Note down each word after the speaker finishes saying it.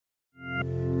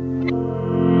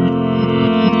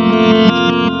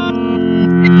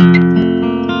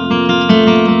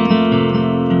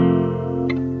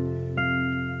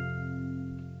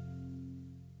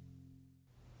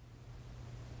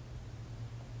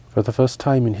For the first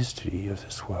time in history of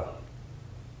this world,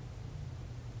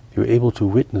 you're able to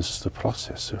witness the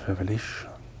process of revelation.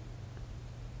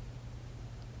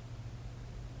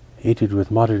 Aided with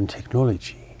modern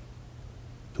technology,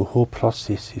 the whole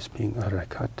process is being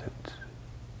recorded.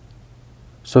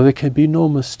 So there can be no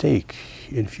mistake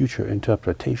in future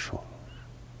interpretation,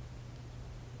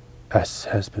 as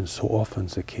has been so often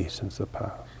the case in the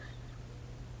past.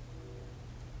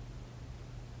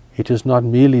 It is not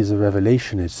merely the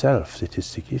revelation itself that is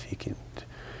significant,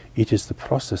 it is the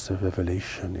process of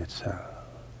revelation itself.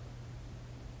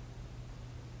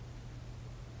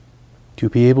 To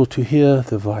be able to hear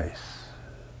the voice,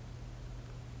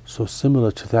 so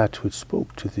similar to that which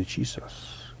spoke to the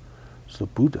Jesus, the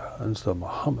Buddha and the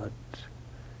Muhammad,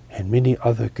 and many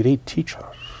other great teachers,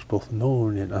 both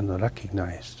known and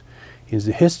unrecognized, in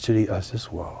the history of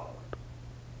this world.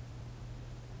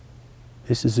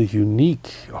 This is a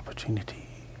unique opportunity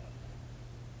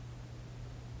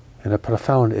and a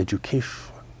profound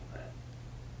education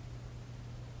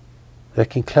that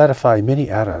can clarify many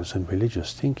errors in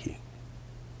religious thinking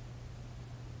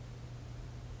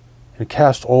and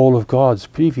cast all of God's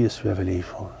previous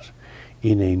revelations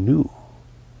in a new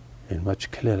and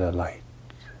much clearer light.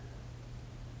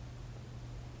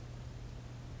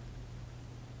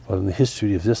 For in the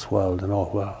history of this world and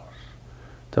all worlds,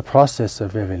 the process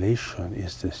of revelation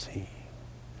is the same.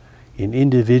 An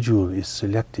individual is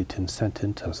selected and sent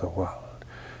into the world,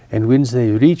 and when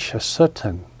they reach a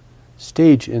certain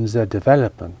stage in their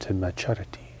development and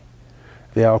maturity,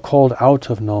 they are called out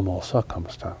of normal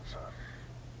circumstances,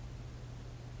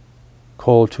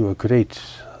 called to a great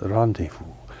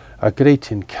rendezvous, a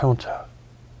great encounter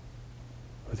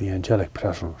with the angelic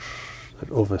presence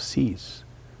that oversees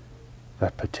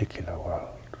that particular world.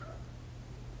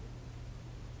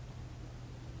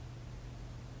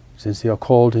 Since they are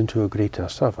called into a greater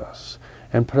service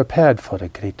and prepared for a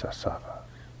greater service,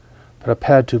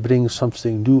 prepared to bring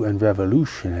something new and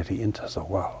revolutionary into the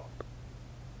world.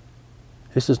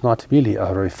 This is not merely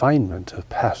a refinement of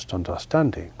past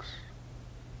understandings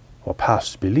or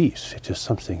past beliefs, it is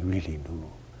something really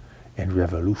new and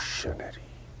revolutionary.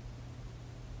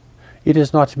 It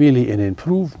is not merely an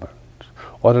improvement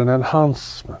or an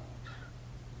enhancement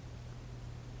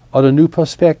or a new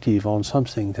perspective on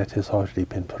something that has already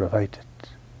been provided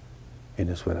and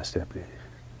is well established.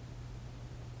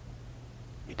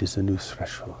 It is a new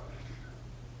threshold.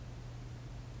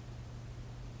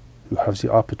 You have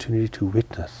the opportunity to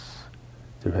witness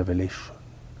the revelation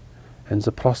and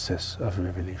the process of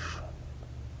revelation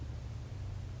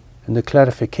and the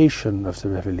clarification of the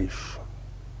revelation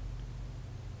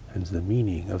and the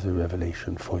meaning of the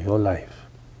revelation for your life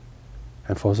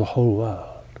and for the whole world.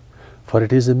 For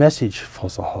it is a message for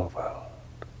the whole world,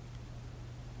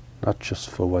 not just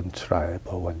for one tribe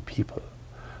or one people,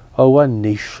 or one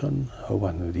nation or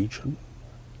one region.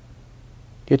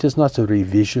 It is not a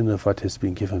revision of what has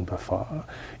been given before.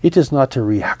 It is not a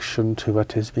reaction to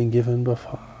what has been given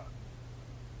before.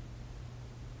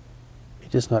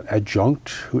 It is not adjunct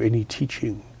to any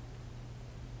teaching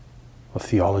or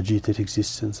theology that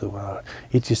exists in the world.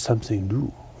 It is something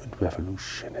new and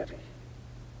revolutionary.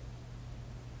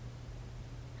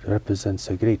 It represents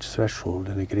a great threshold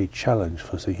and a great challenge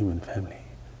for the human family.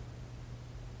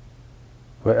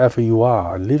 Wherever you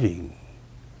are living,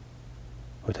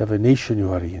 whatever nation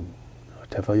you are in,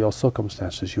 whatever your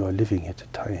circumstances, you are living at a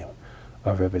time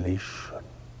of revelation,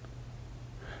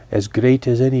 as great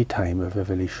as any time of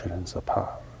revelation in the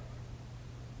past.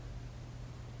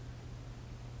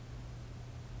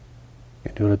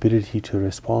 And your ability to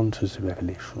respond to the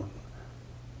revelation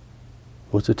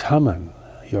will determine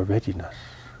your readiness,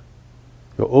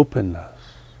 your openness,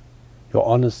 your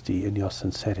honesty and your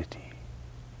sincerity.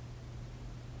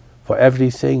 For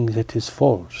everything that is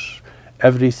false,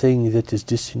 everything that is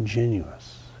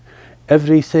disingenuous,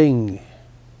 everything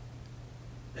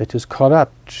that is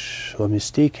corrupt or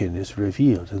mistaken is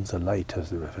revealed in the light of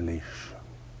the revelation.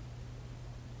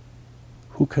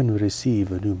 Who can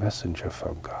receive a new messenger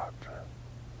from God?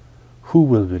 Who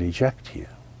will reject him?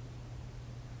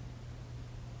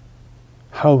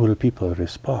 How will people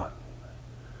respond?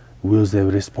 Will they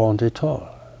respond at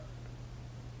all?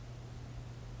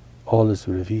 All is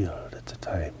revealed at the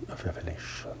time of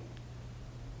revelation.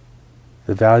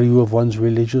 The value of one's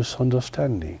religious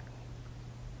understanding,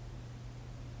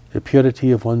 the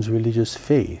purity of one's religious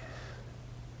faith,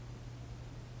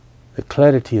 the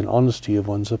clarity and honesty of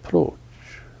one's approach,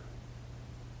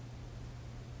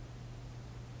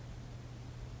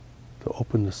 the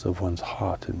openness of one's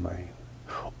heart and mind.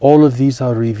 All of these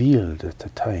are revealed at the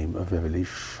time of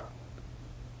revelation.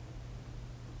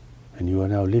 And you are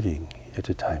now living at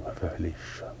a time of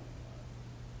revelation.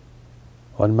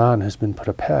 One man has been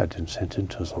prepared and sent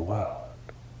into the world.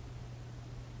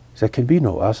 There can be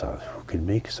no other who can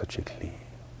make such a claim.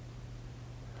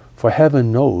 For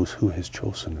heaven knows who has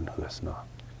chosen and who has not.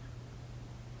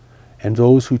 And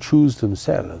those who choose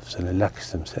themselves and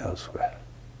elect themselves well,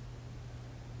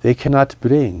 they cannot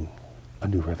bring a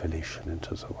new revelation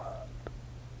into the world.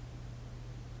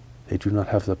 They do not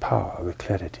have the power, the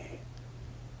clarity,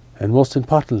 and most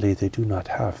importantly, they do not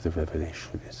have the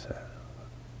revelation itself.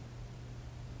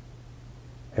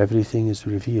 Everything is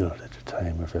revealed at the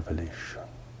time of revelation.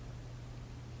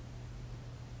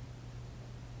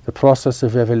 The process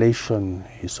of revelation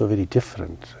is so very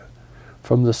different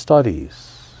from the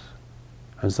studies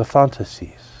and the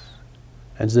fantasies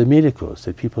and the miracles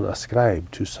that people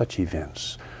ascribe to such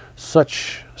events,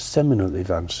 such seminal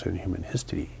events in human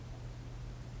history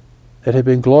that have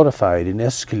been glorified and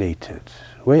escalated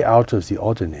way out of the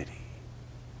ordinary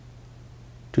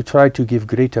to try to give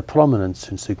greater prominence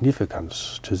and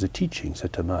significance to the teachings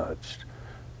that emerged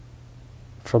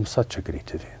from such a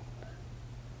great event.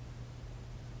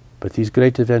 But these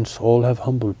great events all have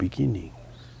humble beginnings.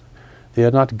 They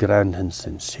are not grand and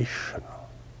sensational.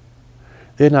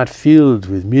 They are not filled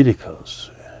with miracles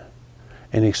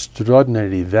and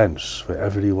extraordinary events where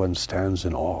everyone stands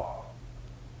in awe.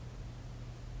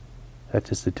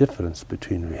 That is the difference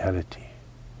between reality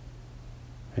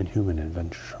and human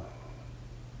invention.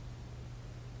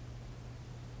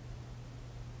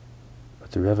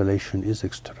 But the revelation is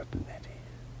extraordinary.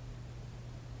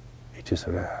 It is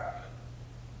rare.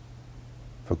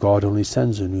 For God only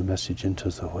sends a new message into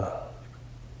the world,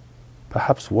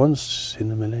 perhaps once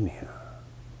in a millennia,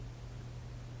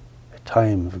 a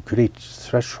time of great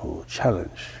threshold,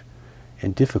 challenge,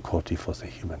 and difficulty for the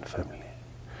human family,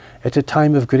 at a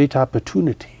time of great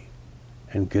opportunity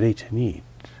and great need,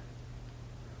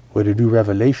 where a new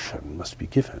revelation must be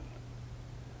given,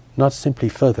 not simply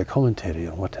further commentary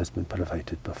on what has been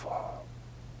provided before.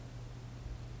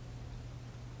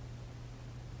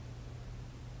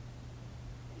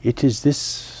 It is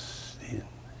this then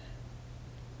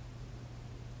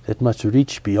that must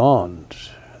reach beyond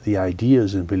the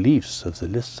ideas and beliefs of the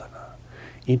listener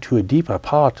into a deeper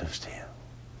part of them,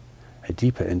 a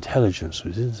deeper intelligence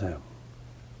within them,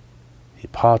 a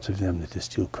part of them that is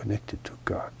still connected to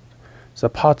God. It's a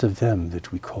part of them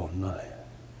that we call knowledge.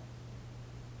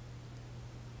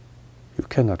 You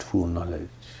cannot fool knowledge.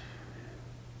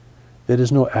 There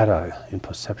is no error in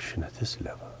perception at this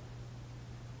level.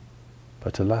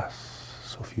 But alas,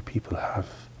 so few people have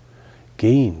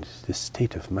gained this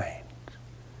state of mind,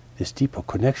 this deeper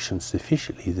connection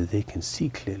sufficiently that they can see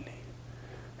clearly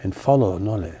and follow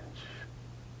knowledge,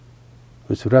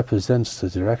 which represents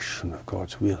the direction of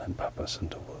God's will and purpose in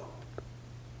the world.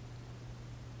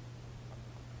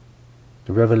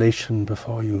 The revelation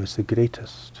before you is the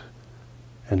greatest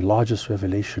and largest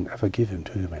revelation ever given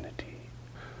to humanity,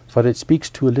 for it speaks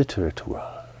to a literate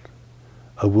world,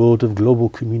 a world of global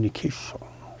communication,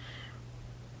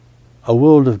 a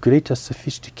world of greater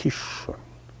sophistication,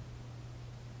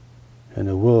 and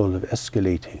a world of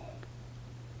escalating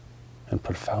and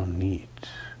profound need,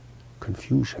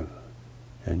 confusion,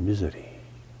 and misery.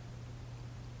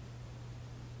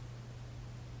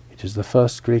 It is the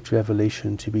first great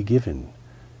revelation to be given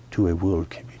to a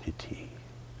world community,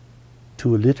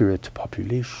 to a literate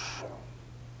population.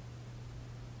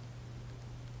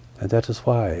 And that is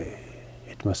why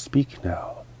it must speak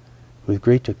now with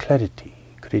greater clarity,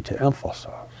 greater emphasis,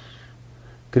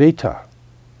 greater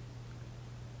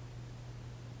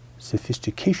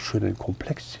sophistication and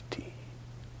complexity.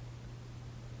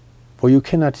 For you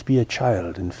cannot be a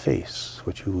child and face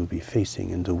what you will be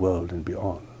facing in the world and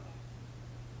beyond.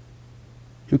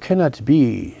 You cannot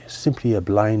be simply a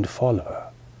blind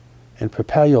follower and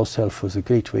prepare yourself for the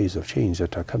great waves of change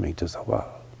that are coming to the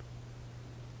world,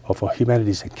 or for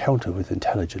humanity's encounter with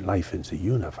intelligent life in the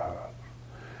universe,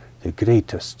 the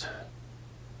greatest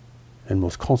and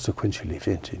most consequential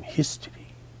event in history.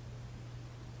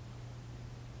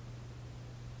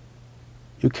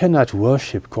 You cannot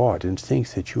worship God and think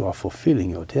that you are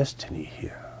fulfilling your destiny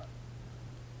here,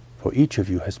 for each of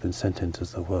you has been sent into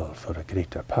the world for a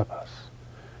greater purpose.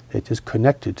 It is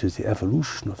connected to the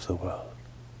evolution of the world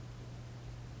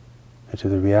and to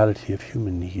the reality of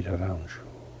human need around you.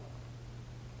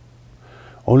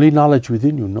 Only knowledge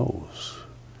within you knows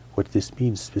what this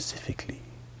means specifically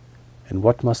and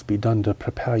what must be done to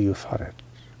prepare you for it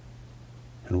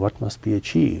and what must be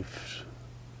achieved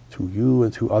through you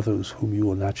and through others whom you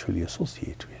will naturally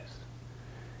associate with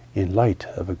in light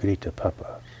of a greater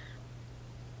purpose.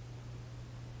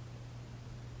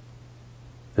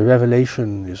 The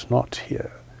revelation is not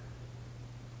here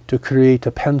to create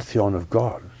a pantheon of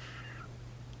gods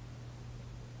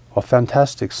of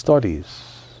fantastic stories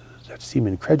that seem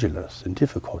incredulous and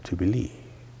difficult to believe.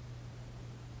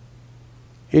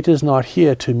 It is not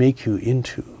here to make you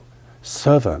into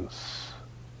servants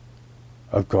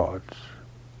of God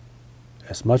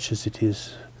as much as it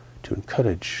is to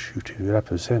encourage you to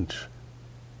represent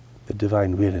the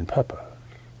divine will and purpose,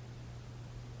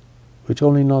 which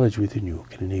only knowledge within you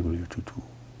can enable you to do.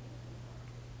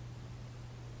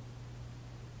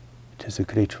 It is a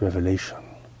great revelation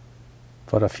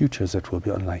for a future that will be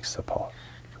unlike the past,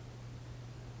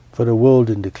 for a world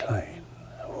in decline,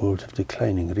 a world of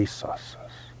declining resources,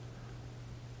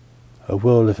 a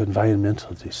world of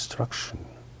environmental destruction,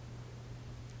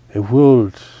 a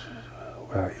world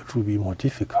where it will be more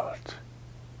difficult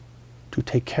to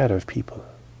take care of people,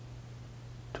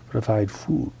 to provide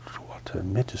food, water,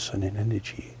 medicine, and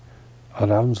energy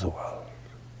around the world.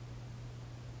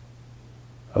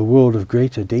 A world of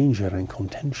greater danger and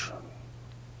contention.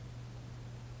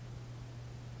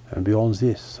 And beyond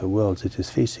this, a world that is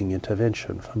facing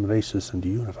intervention from races in the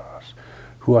universe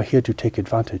who are here to take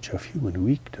advantage of human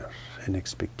weakness and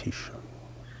expectation.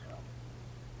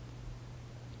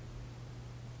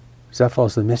 Therefore,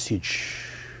 the message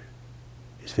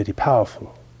is very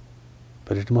powerful,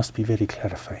 but it must be very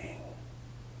clarifying.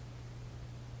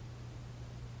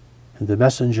 And the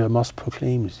messenger must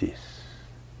proclaim this,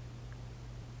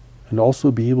 and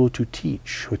also be able to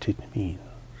teach what it means.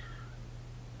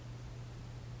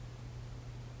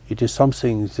 It is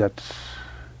something that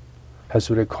has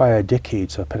required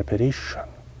decades of preparation.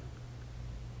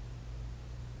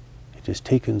 It has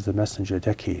taken the messenger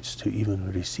decades to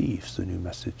even receive the new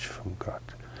message from God.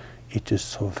 It is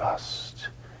so vast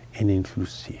and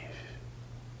inclusive.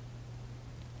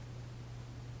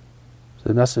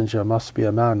 The messenger must be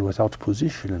a man without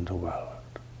position in the world,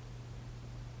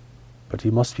 but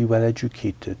he must be well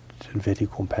educated and very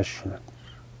compassionate.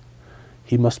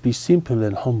 He must be simple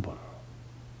and humble.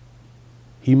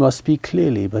 He must speak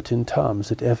clearly, but in terms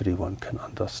that everyone can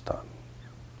understand.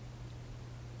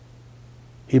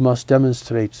 He must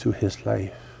demonstrate through his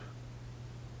life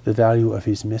the value of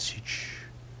his message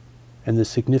and the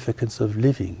significance of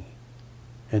living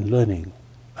and learning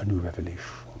a new revelation.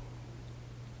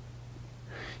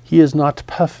 He is not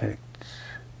perfect,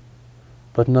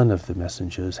 but none of the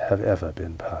messengers have ever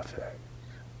been perfect.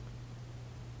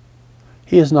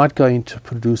 He is not going to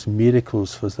produce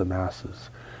miracles for the masses,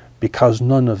 because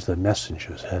none of the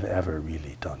messengers have ever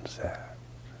really done that.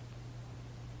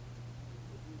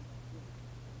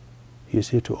 He is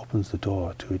here to open the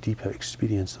door to a deeper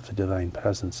experience of the divine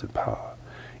presence and power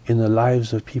in the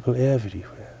lives of people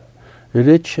everywhere,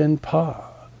 rich and poor,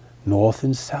 north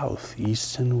and south,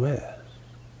 east and west,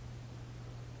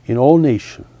 in all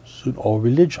nations, in all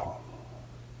religions.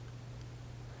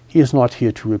 He is not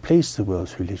here to replace the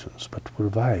world's religions, but to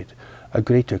provide a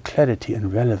greater clarity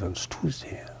and relevance to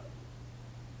them.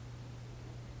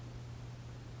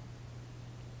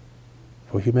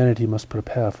 For humanity must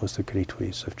prepare for the great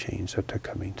waves of change that are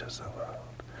coming to the world.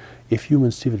 If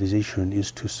human civilization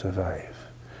is to survive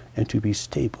and to be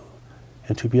stable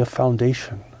and to be a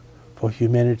foundation for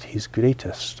humanity's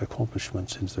greatest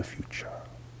accomplishments in the future,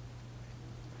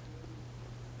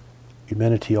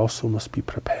 humanity also must be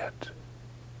prepared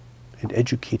and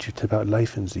educated about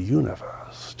life in the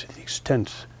universe to the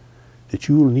extent that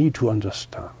you will need to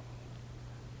understand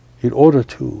in order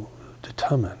to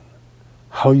determine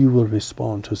how you will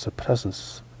respond to the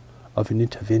presence of an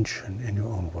intervention in your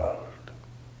own world.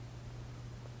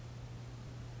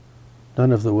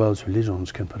 None of the world's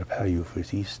religions can prepare you for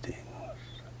these things,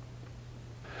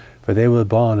 for they were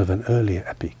born of an earlier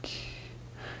epoch,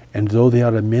 and though they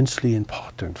are immensely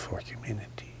important for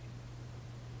humanity,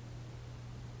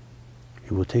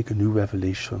 it will take a new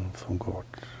revelation from God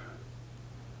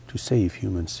to save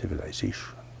human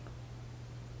civilization,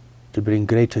 to bring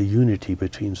greater unity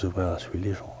between the world's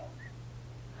religions,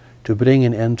 to bring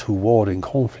an end to war and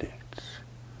conflict,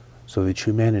 so that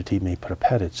humanity may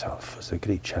prepare itself for the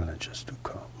great challenges to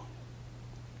come.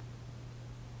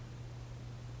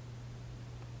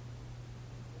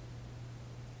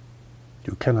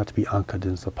 You cannot be anchored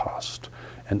in the past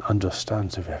and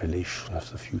understand the revelation of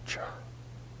the future.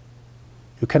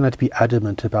 You cannot be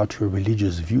adamant about your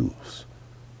religious views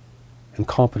and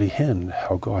comprehend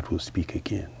how God will speak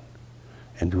again,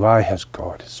 and why has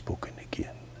God spoken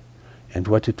again, and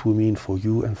what it will mean for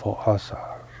you and for others.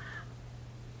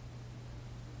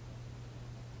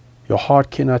 Your heart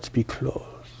cannot be closed,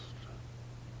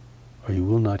 or you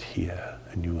will not hear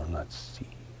and you will not see.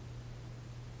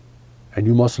 And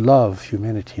you must love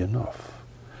humanity enough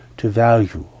to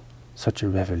value such a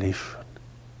revelation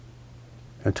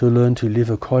and to learn to live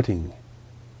according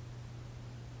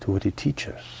to what it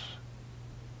teaches,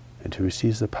 and to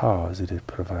receive the powers that it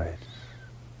provides,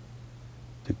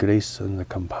 the grace and the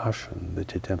compassion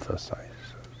that it emphasizes.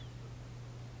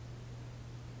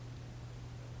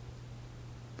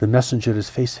 The messenger is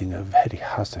facing a very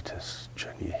hazardous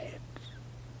journey ahead,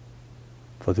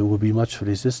 for there will be much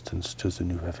resistance to the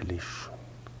new revelation,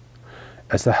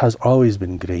 as there has always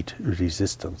been great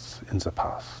resistance in the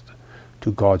past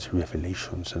to God's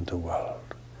revelations in the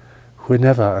world,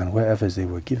 whenever and wherever they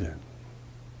were given.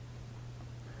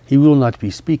 He will not be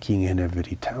speaking in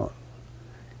every town.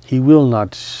 He will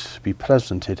not be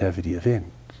present at every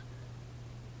event.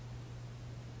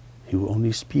 He will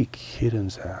only speak here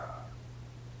and there.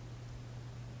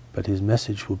 But his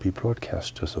message will be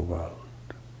broadcast to the world,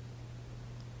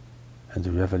 and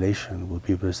the revelation will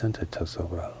be presented to the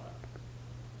world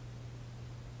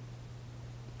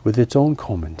with its own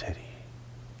commentary,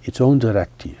 its own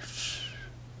directives,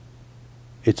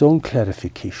 its own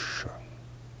clarification.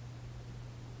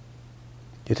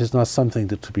 It is not something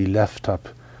that to be left up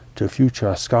to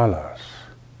future scholars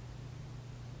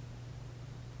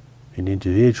and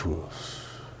individuals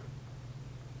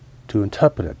to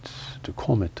interpret, to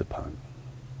comment upon,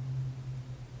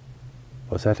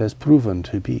 but that has proven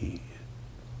to be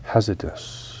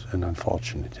hazardous and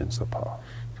unfortunate in the past.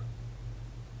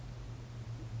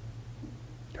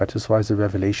 That is why the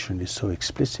revelation is so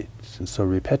explicit and so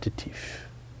repetitive.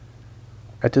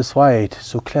 That is why it is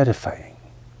so clarifying,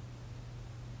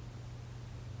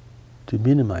 to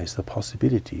minimize the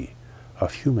possibility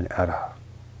of human error,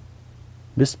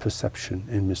 misperception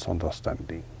and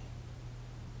misunderstanding.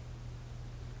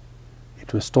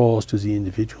 It restores to the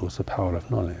individuals the power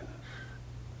of knowledge,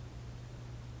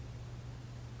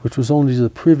 which was only the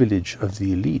privilege of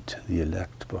the elite and the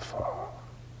elect before.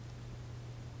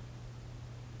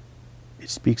 It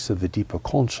speaks of the deeper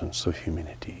conscience of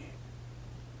humanity,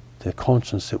 the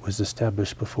conscience that was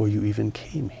established before you even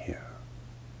came here.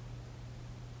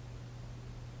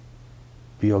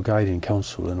 Be your guide and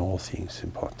counsel in all things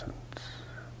important.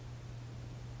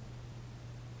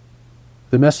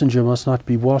 The messenger must not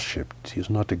be worshipped. He is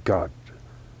not a god.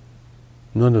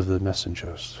 None of the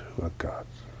messengers were gods.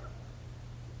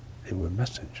 They were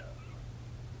messengers,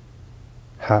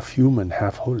 half human,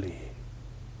 half holy,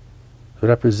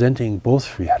 representing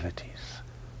both realities,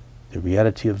 the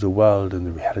reality of the world and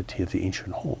the reality of the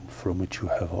ancient home from which you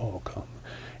have all come,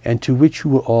 and to which you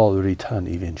will all return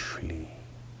eventually.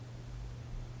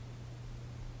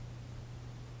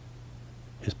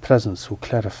 His presence will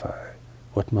clarify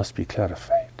what must be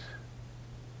clarified.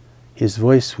 His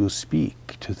voice will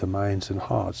speak to the minds and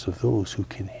hearts of those who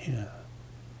can hear.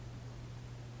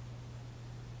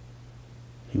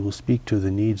 He will speak to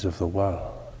the needs of the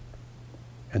world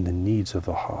and the needs of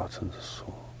the heart and the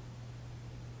soul.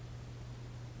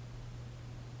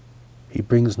 He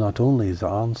brings not only the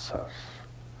answers,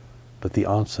 but the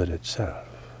answer itself.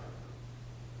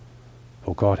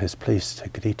 For God has placed a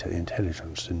greater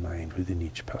intelligence in mind within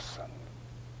each person.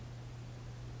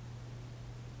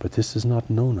 But this is not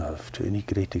known of to any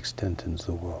great extent in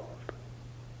the world,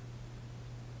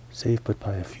 save but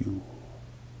by a few.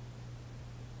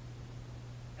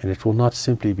 And it will not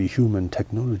simply be human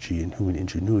technology and human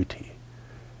ingenuity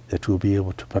that will be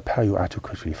able to prepare you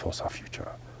adequately for the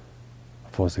future,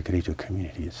 for the greater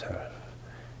community itself.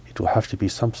 It will have to be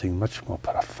something much more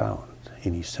profound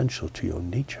and essential to your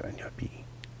nature and your being.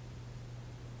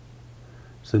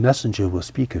 The messenger will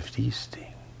speak of these things.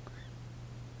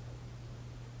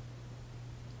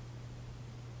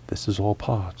 This is all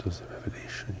part of the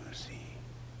revelation, you see.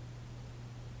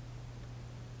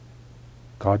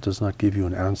 God does not give you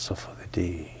an answer for the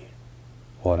day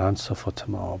or an answer for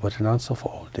tomorrow, but an answer for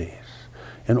all days,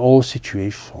 in all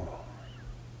situations.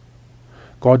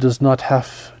 God does not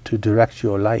have to direct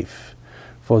your life,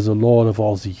 for the Lord of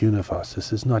all the universe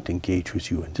does not engage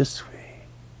with you in this way.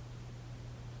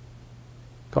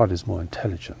 God is more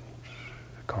intelligent.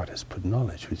 God has put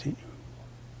knowledge within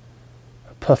you,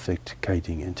 a perfect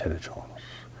guiding intelligence,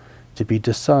 to be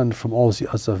discerned from all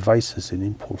the other vices and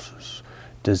impulses,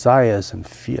 desires and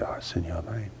fears in your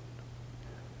mind.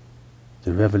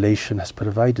 The revelation has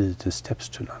provided the steps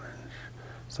to knowledge,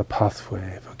 the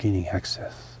pathway for gaining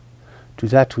access to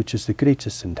that which is the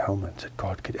greatest endowment that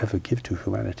God could ever give to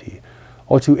humanity,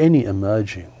 or to any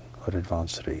emerging or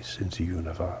advanced race in the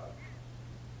universe.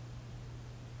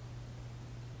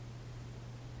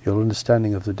 Your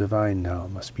understanding of the divine now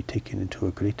must be taken into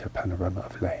a greater panorama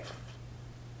of life.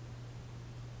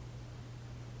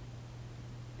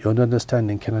 Your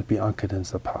understanding cannot be anchored in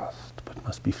the past, but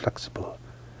must be flexible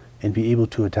and be able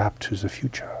to adapt to the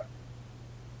future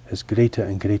as greater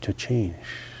and greater change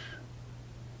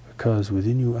occurs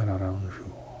within you and around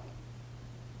you.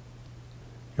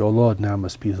 Your Lord now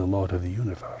must be the Lord of the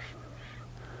universe,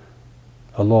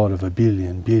 a Lord of a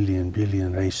billion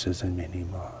races and many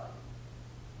more.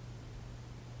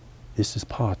 This is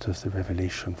part of the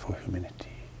revelation for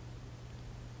humanity.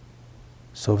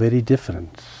 So very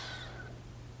different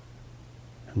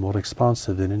and more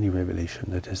expansive than any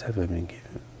revelation that has ever been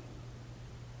given.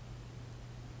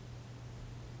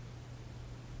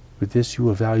 With this you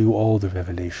will value all the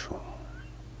revelation,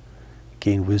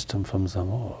 gain wisdom from them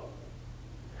all.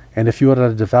 And if you are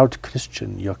a devout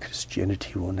Christian, your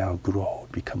Christianity will now grow,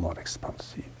 become more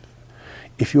expansive.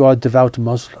 If you are a devout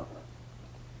Muslim,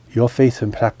 your faith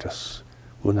and practice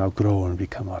will now grow and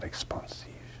become more expansive.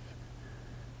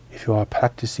 If you are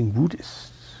practicing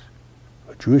Buddhist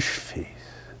or Jewish faith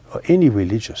or any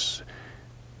religious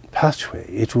pathway,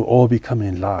 it will all become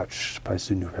enlarged by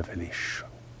the new revelation.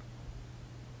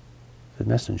 The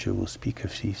messenger will speak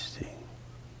of these things.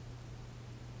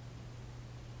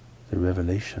 The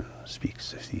revelation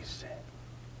speaks of these things.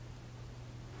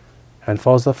 And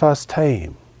for the first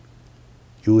time,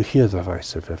 you will hear the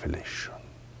voice of revelation.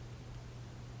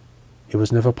 It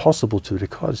was never possible to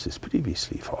record this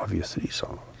previously for obvious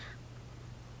reasons.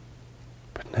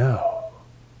 But now,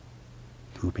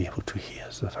 you will be able to hear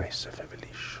the voice of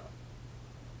revelation.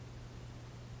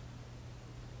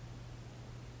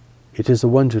 It is a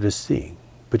wondrous thing,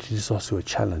 but it is also a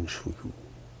challenge for you.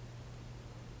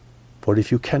 For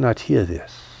if you cannot hear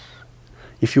this,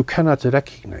 if you cannot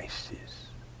recognize this,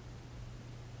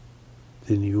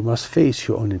 then you must face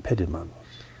your own impediments.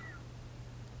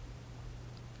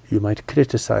 You might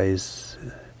criticize,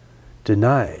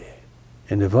 deny,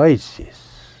 and avoid this,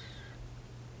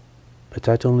 but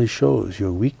that only shows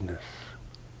your weakness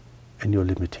and your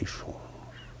limitations.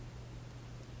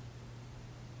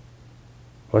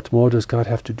 What more does God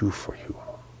have to do for you?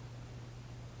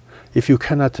 If you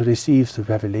cannot receive the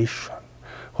revelation,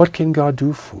 what can God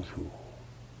do for you?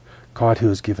 God who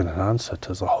has given an answer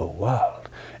to the whole world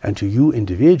and to you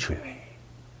individually,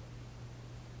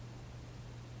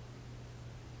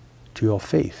 to your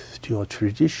faith, to your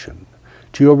tradition,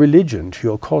 to your religion, to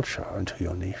your culture, and to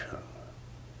your nation.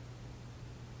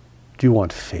 Do you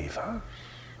want favors?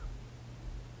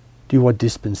 Do you want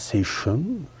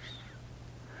dispensations?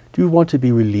 Do you want to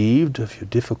be relieved of your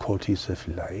difficulties of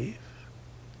life?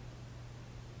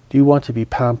 Do you want to be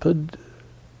pampered?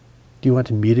 Do you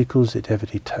want miracles at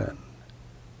every turn?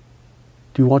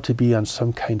 Do you want to be on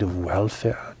some kind of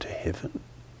welfare to heaven,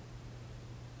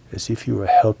 as if you were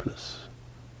helpless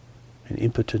and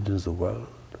impotent in the world?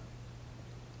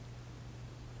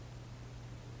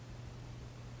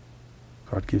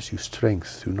 God gives you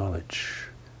strength through knowledge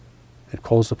and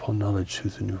calls upon knowledge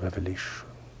through the new revelation.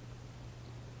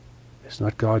 It's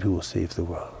not God who will save the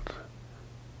world,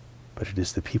 but it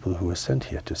is the people who are sent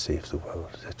here to save the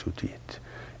world that will do it.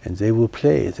 And they will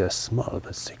play their small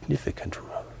but significant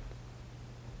role.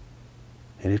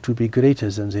 And it will be greater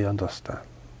than they understand.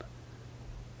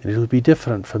 And it will be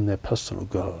different from their personal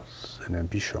goals and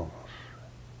ambitions.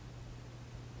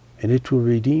 And it will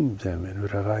redeem them and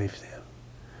revive them,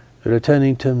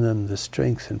 returning to them the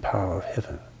strength and power of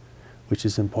heaven, which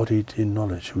is embodied in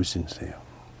knowledge within them,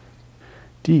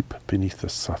 deep beneath the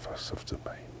surface of the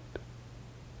mind.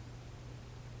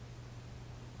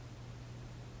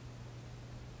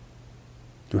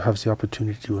 You have the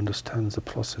opportunity to understand the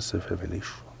process of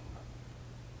revelation.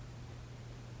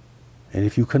 And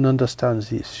if you can understand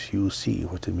this, you will see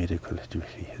what a miracle it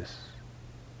really is.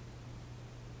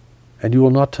 And you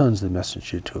will not turn the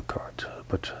messenger into a god,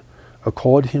 but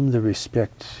accord him the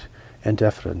respect and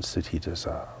deference that he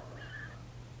deserves.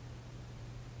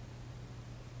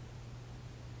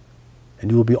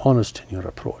 And you will be honest in your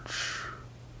approach,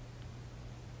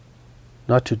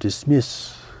 not to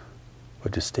dismiss or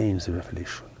disdain the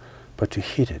revelation, but to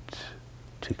hit it,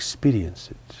 to experience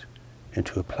it, and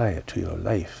to apply it to your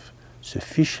life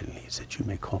sufficiently that you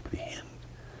may comprehend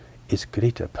its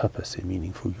greater purpose and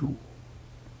meaning for you.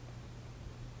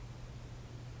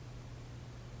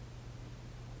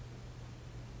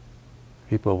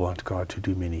 People want God to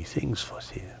do many things for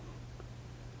them.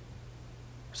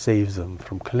 Save them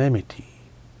from calamity,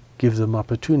 give them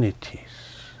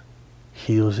opportunities,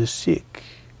 heal the sick,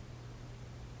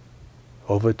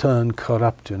 overturn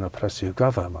corrupt and oppressive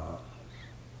governments,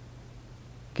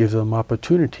 give them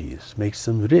opportunities, makes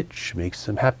them rich, makes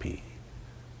them happy,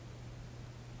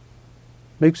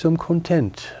 makes them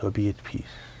content or be at peace.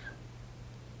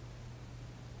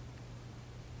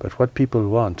 But what people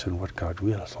want and what God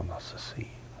wills are not the same.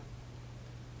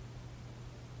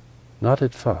 Not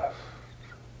at first.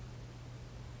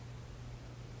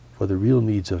 For the real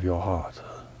needs of your heart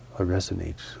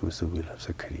resonate with the will of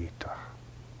the Creator.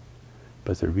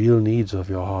 but the real needs of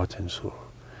your heart and soul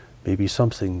may be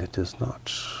something that is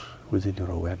not within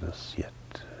your awareness yet.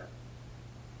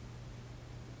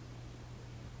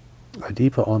 A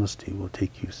deeper honesty will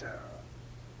take you there.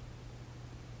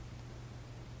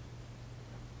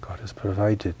 God has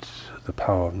provided the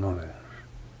power of knowledge,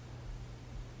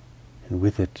 and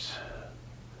with it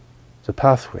the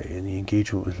pathway and the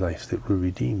engagement with life that will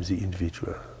redeem the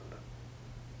individual.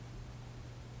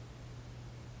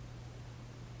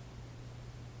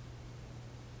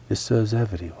 This serves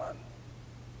everyone,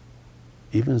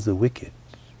 even the wicked,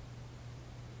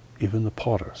 even the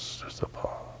potters of the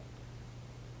poor.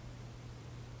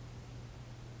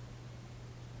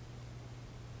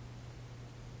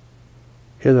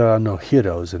 Here there are no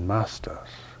heroes and masters.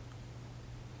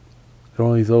 There are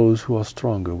only those who are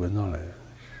stronger with knowledge,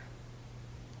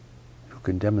 who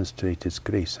can demonstrate its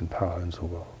grace and power in the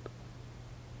world.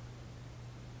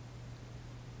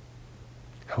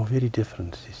 How very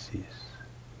different this is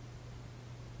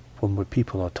from what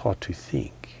people are taught to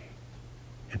think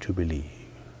and to believe.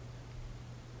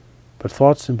 But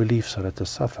thoughts and beliefs are at the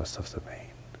surface of the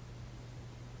main.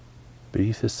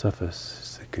 Beneath the surface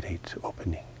is the great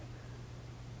opening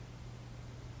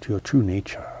to your true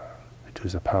nature, to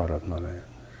the power of knowledge.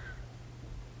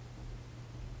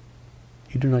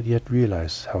 You do not yet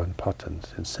realize how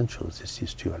important and essential this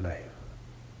is to your life.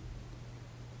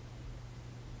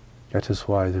 That is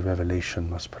why the revelation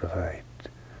must provide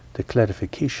the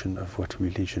clarification of what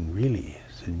religion really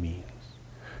is and means,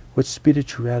 what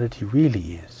spirituality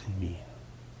really is and means,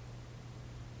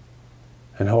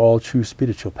 and how all true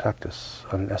spiritual practice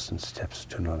are in essence steps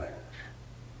to knowledge.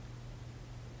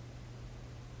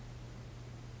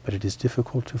 But it is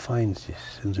difficult to find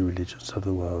this in the religions of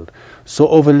the world. So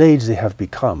overlaid they have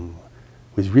become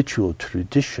with ritual,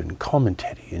 tradition,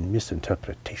 commentary, and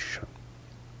misinterpretation.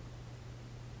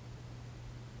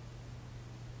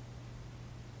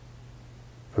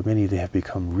 For many they have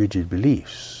become rigid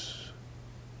beliefs.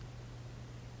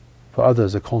 For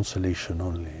others a consolation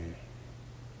only.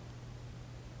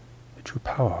 The true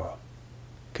power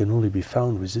can only be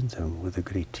found within them with a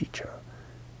great teacher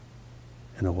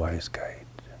and a wise guide.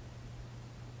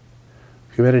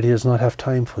 Humanity does not have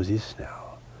time for this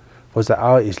now, for the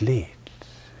hour is late.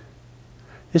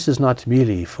 This is not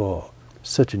merely for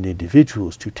certain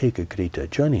individuals to take a greater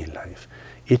journey in life.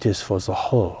 It is for the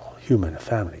whole human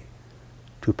family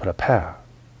to prepare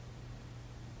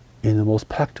in the most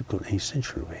practical and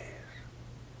essential ways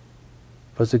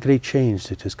for the great change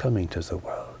that is coming to the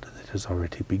world, that is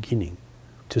already beginning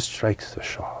to strike the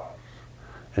shores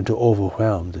and to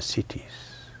overwhelm the cities,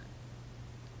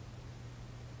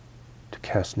 to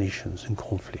cast nations in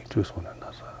conflict with one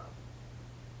another,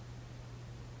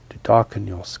 to darken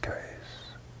your skies,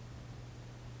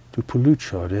 to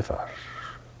pollute your rivers,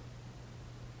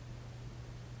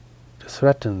 to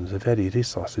threaten the very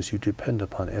resources you depend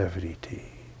upon every day.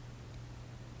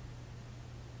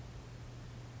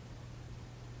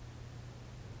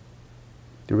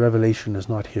 The revelation is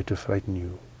not here to frighten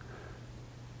you,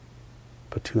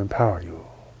 but to empower you,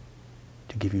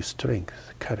 to give you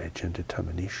strength, courage, and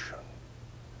determination,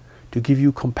 to give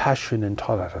you compassion and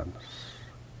tolerance,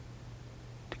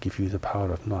 to give you the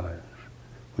power of knowledge,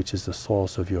 which is the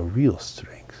source of your real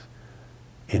strength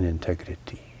and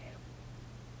integrity.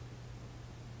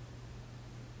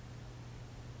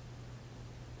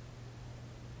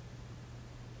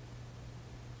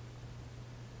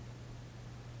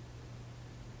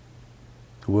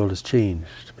 The world has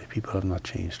changed, but people have not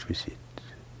changed with it.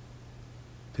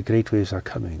 The great waves are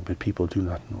coming, but people do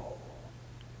not know.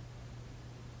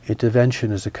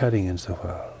 Intervention is occurring in the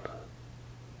world,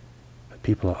 but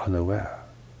people are unaware,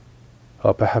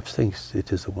 or perhaps think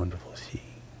it is a wonderful thing.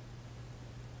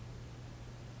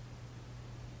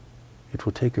 It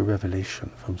will take a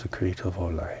revelation from the Creator of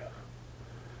all life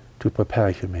to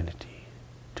prepare humanity,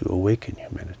 to awaken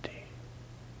humanity,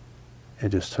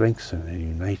 and to strengthen and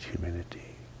unite humanity,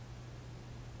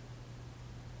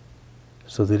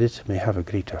 so that it may have a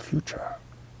greater future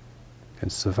and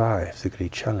survive the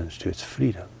great challenge to its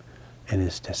freedom and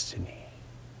its destiny.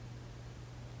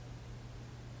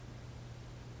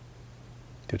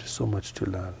 There is so much to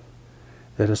learn.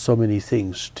 There are so many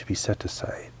things to be set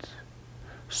aside,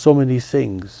 so many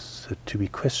things to be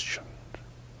questioned,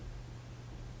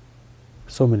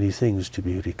 so many things to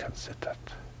be reconsidered.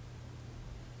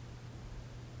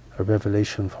 A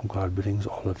revelation from God brings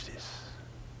all of this.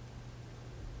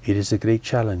 It is a great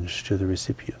challenge to the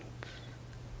recipient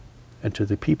and to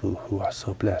the people who are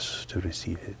so blessed to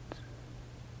receive it.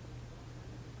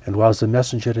 And while the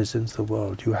messenger is in the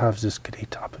world, you have this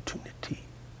great opportunity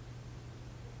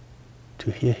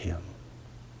to hear him,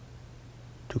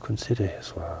 to consider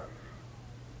His word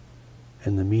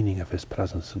and the meaning of His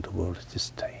presence in the world at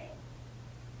this time.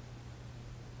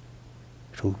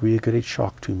 It will be a great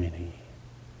shock to many.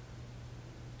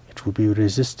 It will be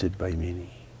resisted by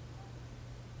many.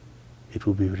 It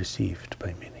will be received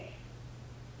by many.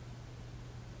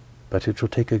 But it will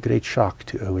take a great shock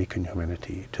to awaken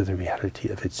humanity to the reality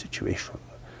of its situation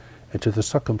and to the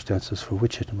circumstances for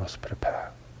which it must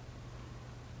prepare.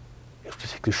 It will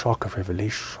take the shock of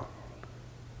revelation.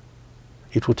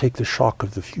 It will take the shock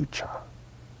of the future.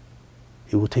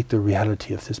 It will take the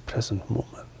reality of this present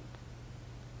moment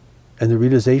and the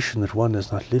realization that one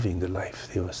is not living the life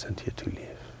they were sent here to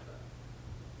live.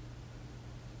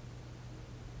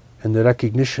 And the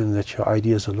recognition that your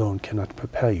ideas alone cannot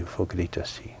prepare you for greater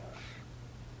scenes.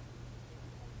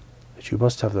 That you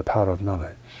must have the power of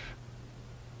knowledge,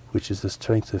 which is the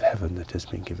strength of heaven that has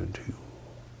been given to you.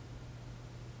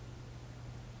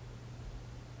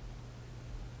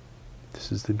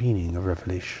 This is the meaning of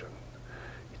revelation.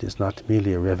 It is not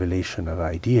merely a revelation of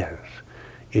ideas.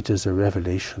 It is a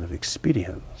revelation of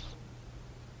experience.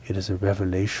 It is a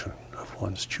revelation of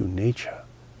one's true nature,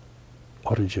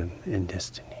 origin, and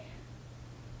destiny.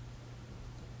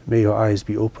 May your eyes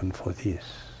be open for this.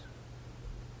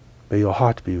 May your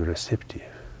heart be receptive.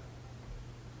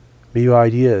 May your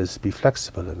ideas be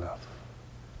flexible enough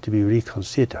to be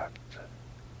reconsidered.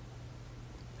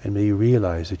 And may you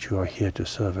realize that you are here to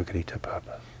serve a greater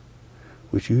purpose,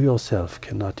 which you yourself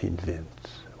cannot invent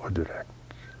or direct.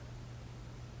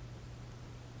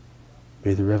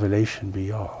 May the revelation be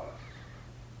yours,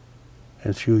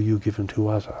 and through you given to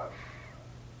others.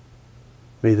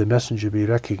 May the messenger be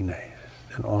recognized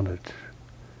and honored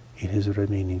in his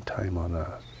remaining time on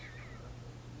earth.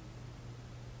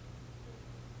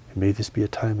 And may this be a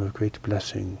time of great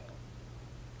blessing,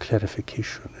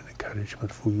 clarification, and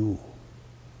encouragement for you,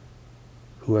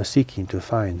 who are seeking to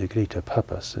find the greater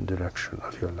purpose and direction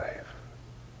of your life.